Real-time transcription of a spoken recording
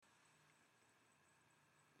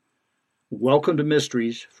Welcome to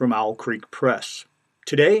Mysteries from Owl Creek Press.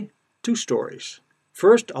 Today, two stories.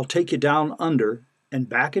 First, I'll take you down under and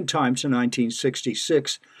back in time to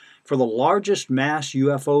 1966 for the largest mass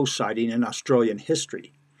UFO sighting in Australian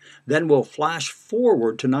history. Then we'll flash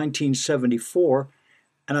forward to 1974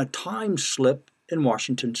 and a time slip in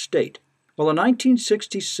Washington State. Well, in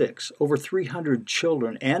 1966, over 300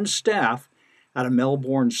 children and staff at a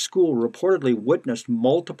Melbourne school reportedly witnessed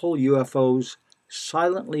multiple UFOs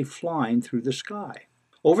silently flying through the sky.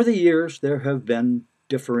 Over the years, there have been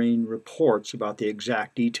differing reports about the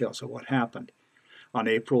exact details of what happened. On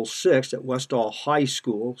April 6th at Westall High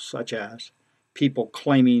School, such as people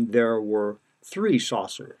claiming there were 3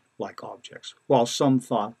 saucer-like objects, while some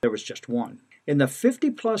thought there was just one. In the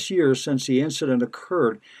 50-plus years since the incident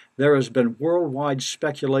occurred, there has been worldwide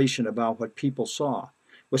speculation about what people saw,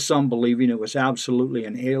 with some believing it was absolutely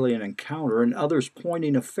an alien encounter and others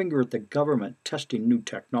pointing a finger at the government testing new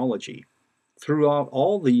technology. Throughout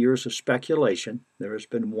all the years of speculation, there has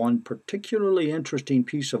been one particularly interesting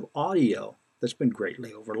piece of audio that's been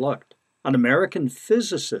greatly overlooked. An American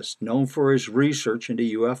physicist known for his research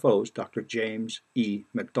into UFOs, Dr. James E.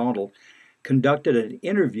 McDonald, conducted an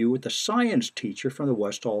interview with a science teacher from the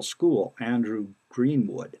Westall School, Andrew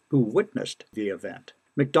Greenwood, who witnessed the event.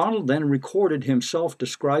 McDonald then recorded himself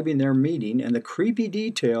describing their meeting and the creepy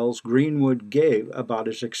details Greenwood gave about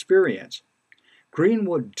his experience.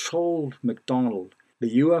 Greenwood told McDonald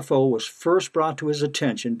the UFO was first brought to his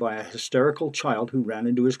attention by a hysterical child who ran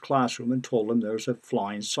into his classroom and told him there was a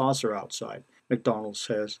flying saucer outside. McDonald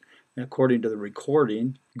says, according to the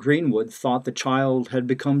recording, Greenwood thought the child had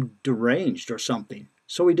become deranged or something,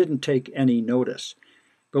 so he didn't take any notice.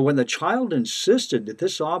 But when the child insisted that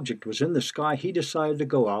this object was in the sky, he decided to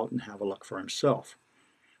go out and have a look for himself.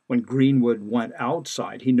 When Greenwood went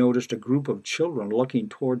outside, he noticed a group of children looking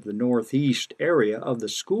toward the northeast area of the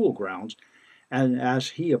school grounds, and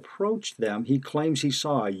as he approached them, he claims he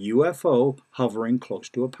saw a UFO hovering close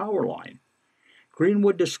to a power line.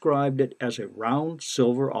 Greenwood described it as a round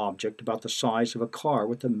silver object about the size of a car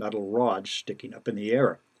with a metal rod sticking up in the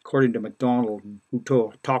air. According to McDonald, who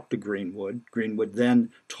talked to Greenwood, Greenwood then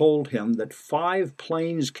told him that 5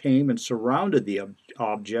 planes came and surrounded the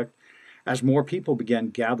object as more people began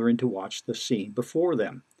gathering to watch the scene before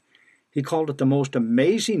them. He called it the most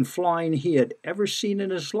amazing flying he had ever seen in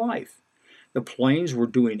his life. The planes were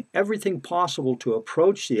doing everything possible to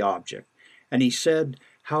approach the object, and he said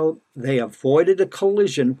how they avoided a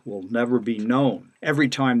collision will never be known. Every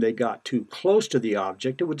time they got too close to the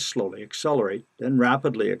object, it would slowly accelerate, then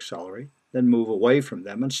rapidly accelerate, then move away from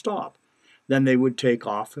them and stop. Then they would take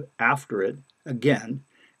off after it again,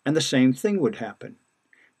 and the same thing would happen.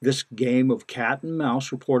 This game of cat and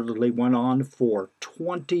mouse reportedly went on for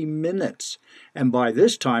 20 minutes, and by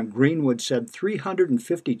this time Greenwood said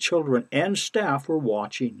 350 children and staff were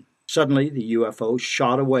watching. Suddenly, the UFO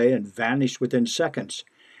shot away and vanished within seconds,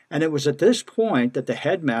 and it was at this point that the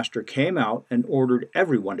headmaster came out and ordered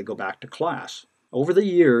everyone to go back to class. Over the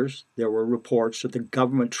years, there were reports that the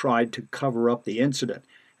government tried to cover up the incident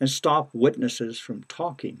and stop witnesses from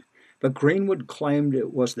talking, but Greenwood claimed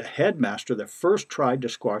it was the headmaster that first tried to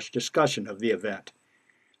squash discussion of the event.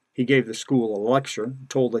 He gave the school a lecture,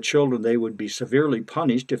 told the children they would be severely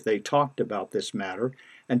punished if they talked about this matter,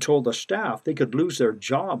 and told the staff they could lose their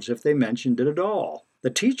jobs if they mentioned it at all. The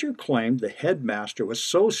teacher claimed the headmaster was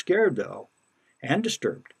so scared, though, and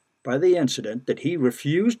disturbed by the incident that he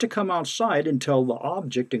refused to come outside until the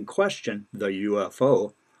object in question, the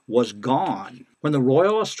UFO, was gone. When the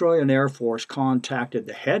Royal Australian Air Force contacted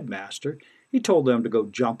the headmaster, he told them to go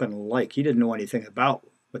jump in a lake. He didn't know anything about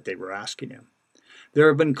what they were asking him. There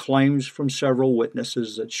have been claims from several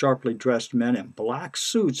witnesses that sharply dressed men in black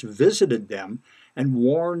suits visited them and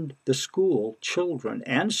warned the school, children,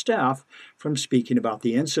 and staff from speaking about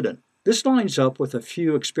the incident. This lines up with a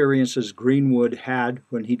few experiences Greenwood had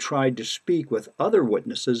when he tried to speak with other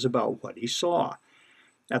witnesses about what he saw.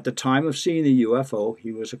 At the time of seeing the UFO,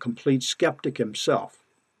 he was a complete skeptic himself.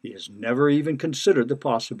 He has never even considered the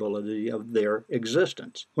possibility of their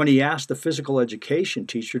existence. When he asked the physical education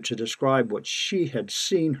teacher to describe what she had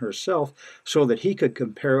seen herself so that he could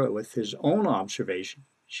compare it with his own observation,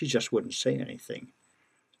 she just wouldn't say anything.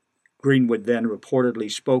 Greenwood then reportedly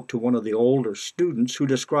spoke to one of the older students who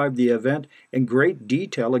described the event in great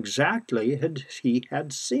detail exactly as he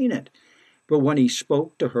had seen it. But when he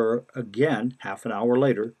spoke to her again half an hour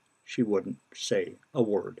later, she wouldn't say a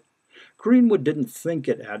word. Greenwood didn't think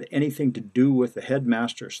it had anything to do with the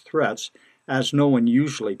headmaster's threats, as no one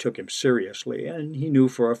usually took him seriously, and he knew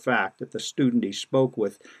for a fact that the student he spoke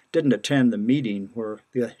with didn't attend the meeting where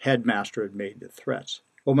the headmaster had made the threats.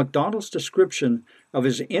 Well, MacDonald's description of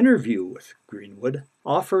his interview with Greenwood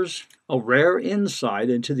offers a rare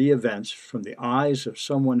insight into the events from the eyes of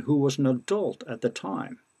someone who was an adult at the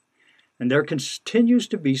time. And there continues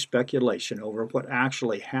to be speculation over what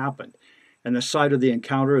actually happened, and the site of the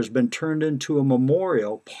encounter has been turned into a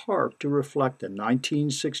memorial park to reflect the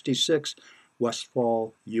 1966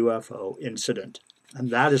 Westfall UFO incident.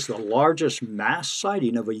 And that is the largest mass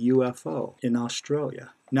sighting of a UFO in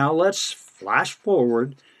Australia. Now let's flash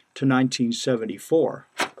forward to 1974,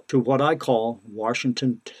 to what I call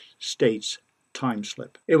Washington State's time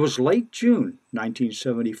slip. It was late June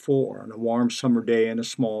 1974, on a warm summer day in a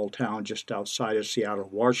small town just outside of Seattle,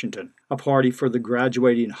 Washington. A party for the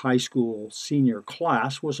graduating high school senior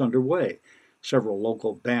class was underway. Several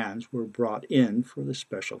local bands were brought in for the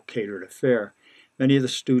special catered affair. Many of the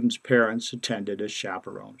students' parents attended as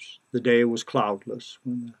chaperones. The day was cloudless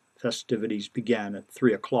when the festivities began at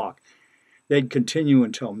 3 o'clock. They'd continue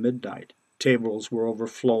until midnight. Tables were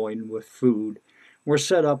overflowing with food, were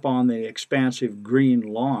set up on the expansive green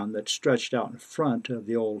lawn that stretched out in front of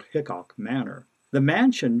the old Hickok Manor. The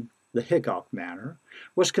mansion, the Hickok Manor,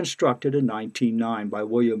 was constructed in 1909 by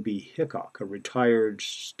William B. Hickok, a retired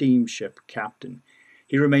steamship captain.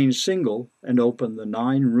 He remained single and opened the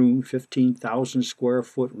 9-room,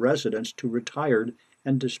 15,000-square-foot residence to retired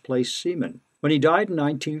and displaced seamen. When he died in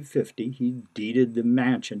 1950, he deeded the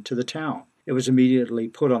mansion to the town. It was immediately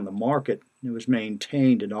put on the market. It was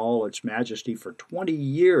maintained in all its majesty for 20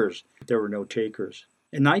 years. There were no takers.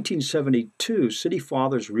 In 1972, city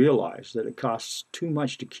fathers realized that it costs too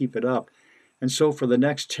much to keep it up, and so for the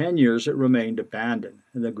next 10 years it remained abandoned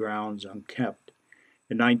and the grounds unkept.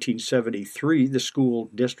 In 1973, the school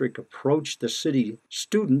district approached the city.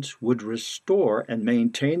 Students would restore and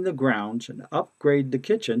maintain the grounds and upgrade the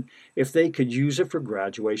kitchen if they could use it for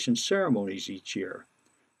graduation ceremonies each year.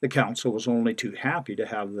 The council was only too happy to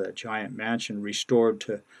have the giant mansion restored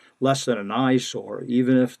to less than an eyesore,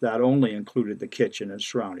 even if that only included the kitchen and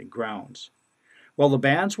surrounding grounds. Well, the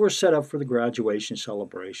bands were set up for the graduation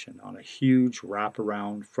celebration on a huge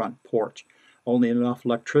wraparound front porch. Only enough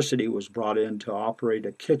electricity was brought in to operate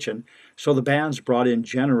a kitchen, so the bands brought in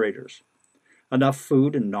generators. Enough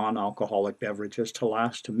food and non-alcoholic beverages to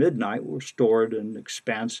last to midnight were stored in an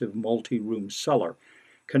expansive multi-room cellar,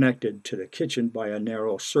 connected to the kitchen by a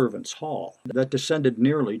narrow servants' hall that descended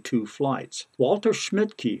nearly 2 flights. Walter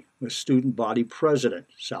Schmidtke was student body president,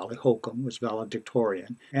 Sally Holcomb was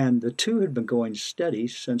valedictorian, and the two had been going steady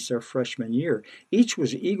since their freshman year. Each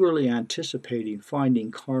was eagerly anticipating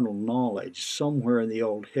finding carnal knowledge somewhere in the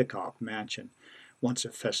old Hickok mansion. Once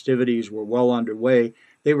the festivities were well underway,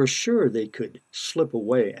 they were sure they could slip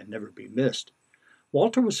away and never be missed.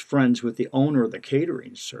 Walter was friends with the owner of the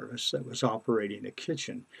catering service that was operating the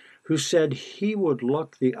kitchen, who said he would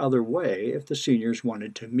look the other way if the seniors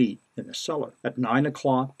wanted to meet in the cellar. At 9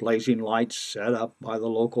 o'clock, blazing lights set up by the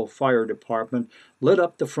local fire department lit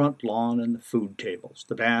up the front lawn and the food tables.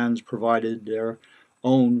 The bands provided their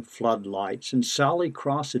own floodlights, and Sally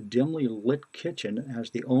crossed a dimly lit kitchen as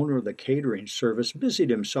the owner of the catering service busied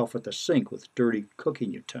himself at the sink with dirty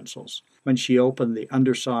cooking utensils. When she opened the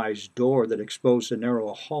undersized door that exposed the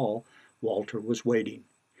narrow hall, Walter was waiting.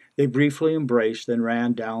 They briefly embraced, then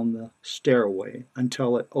ran down the stairway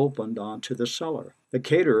until it opened onto the cellar. The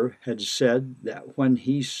caterer had said that when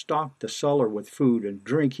he stocked the cellar with food and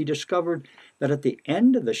drink, he discovered that at the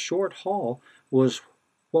end of the short hall was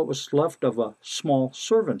what was left of a small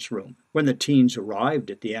servant's room. When the teens arrived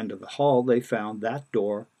at the end of the hall, they found that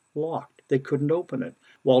door locked. They couldn't open it.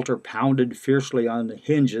 Walter pounded fiercely on the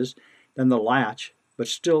hinges, then the latch, but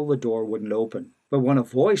still the door wouldn't open. But when a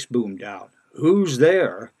voice boomed out, "Who's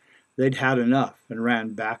there?" they'd had enough and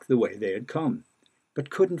ran back the way they had come, but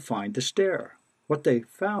couldn't find the stair. What they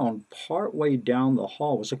found part way down the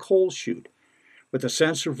hall was a coal chute. With a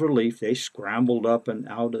sense of relief, they scrambled up and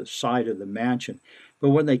out of sight of the mansion. But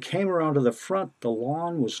when they came around to the front, the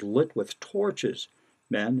lawn was lit with torches.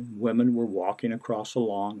 Men and women were walking across the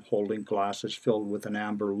lawn, holding glasses filled with an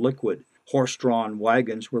amber liquid. Horse-drawn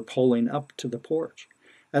wagons were pulling up to the porch.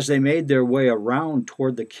 As they made their way around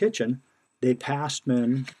toward the kitchen, they passed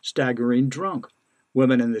men staggering drunk.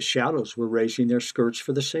 Women in the shadows were raising their skirts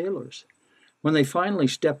for the sailors. When they finally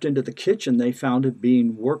stepped into the kitchen, they found it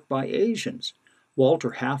being worked by Asians.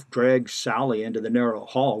 Walter half dragged Sally into the narrow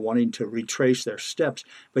hall, wanting to retrace their steps,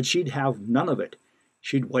 but she'd have none of it.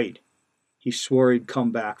 She'd wait. He swore he'd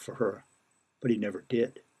come back for her, but he never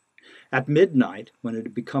did. At midnight, when it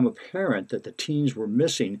had become apparent that the teens were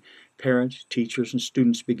missing, parents, teachers, and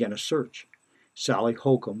students began a search. Sally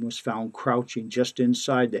Holcomb was found crouching just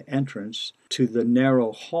inside the entrance to the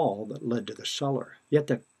narrow hall that led to the cellar. Yet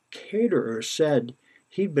the caterer said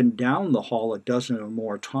He'd been down the hall a dozen or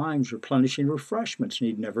more times replenishing refreshments, and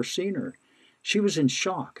he'd never seen her. She was in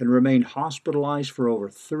shock and remained hospitalized for over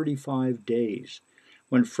 35 days.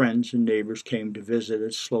 When friends and neighbors came to visit,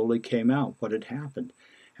 it slowly came out what had happened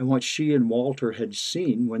and what she and Walter had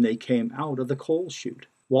seen when they came out of the coal chute.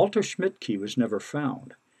 Walter Schmidtke was never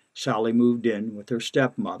found. Sally moved in with her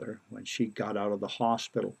stepmother when she got out of the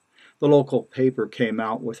hospital. The local paper came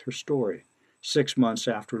out with her story. 6 months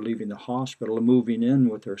after leaving the hospital and moving in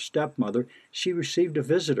with her stepmother, she received a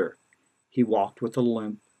visitor. He walked with a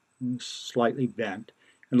limp, slightly bent,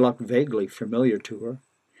 and looked vaguely familiar to her.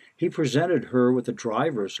 He presented her with a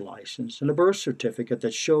driver's license and a birth certificate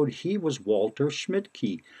that showed he was Walter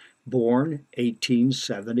Schmidtke, born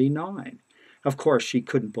 1879. Of course, she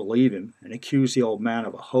couldn't believe him and accused the old man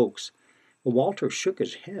of a hoax. But Walter shook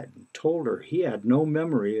his head and told her he had no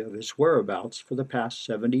memory of his whereabouts for the past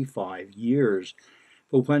 75 years.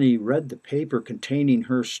 But when he read the paper containing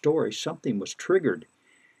her story, something was triggered.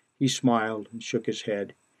 He smiled and shook his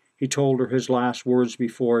head. He told her his last words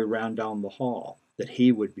before he ran down the hall, that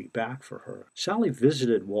he would be back for her. Sally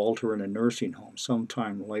visited Walter in a nursing home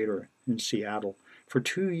sometime later in Seattle, for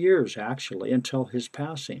 2 years actually, until his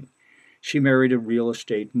passing. She married a real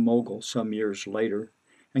estate mogul some years later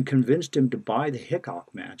and convinced him to buy the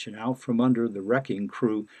Hickok mansion out from under the wrecking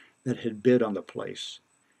crew that had bid on the place.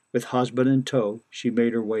 With husband in tow, she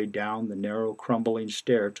made her way down the narrow, crumbling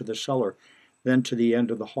stair to the cellar, then to the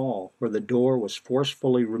end of the hall, where the door was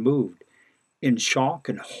forcefully removed. In shock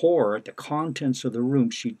and horror at the contents of the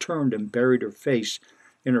room, she turned and buried her face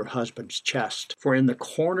in her husband's chest. For in the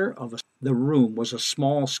corner of the room was a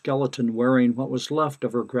small skeleton wearing what was left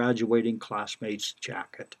of her graduating classmate's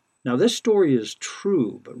jacket. Now, this story is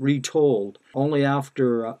true, but retold only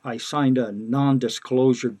after I signed a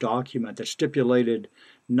non-disclosure document that stipulated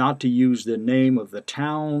not to use the name of the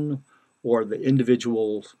town or the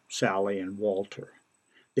individual Sally and Walter.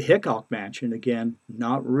 The Hickok Mansion, again,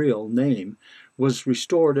 not real name, was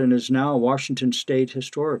restored and is now a Washington State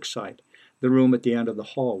Historic Site. The room at the end of the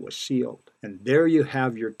hall was sealed. And there you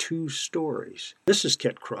have your 2 stories. This is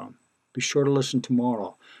Kit Crum. Be sure to listen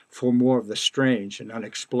tomorrow for more of the strange and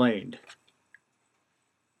unexplained.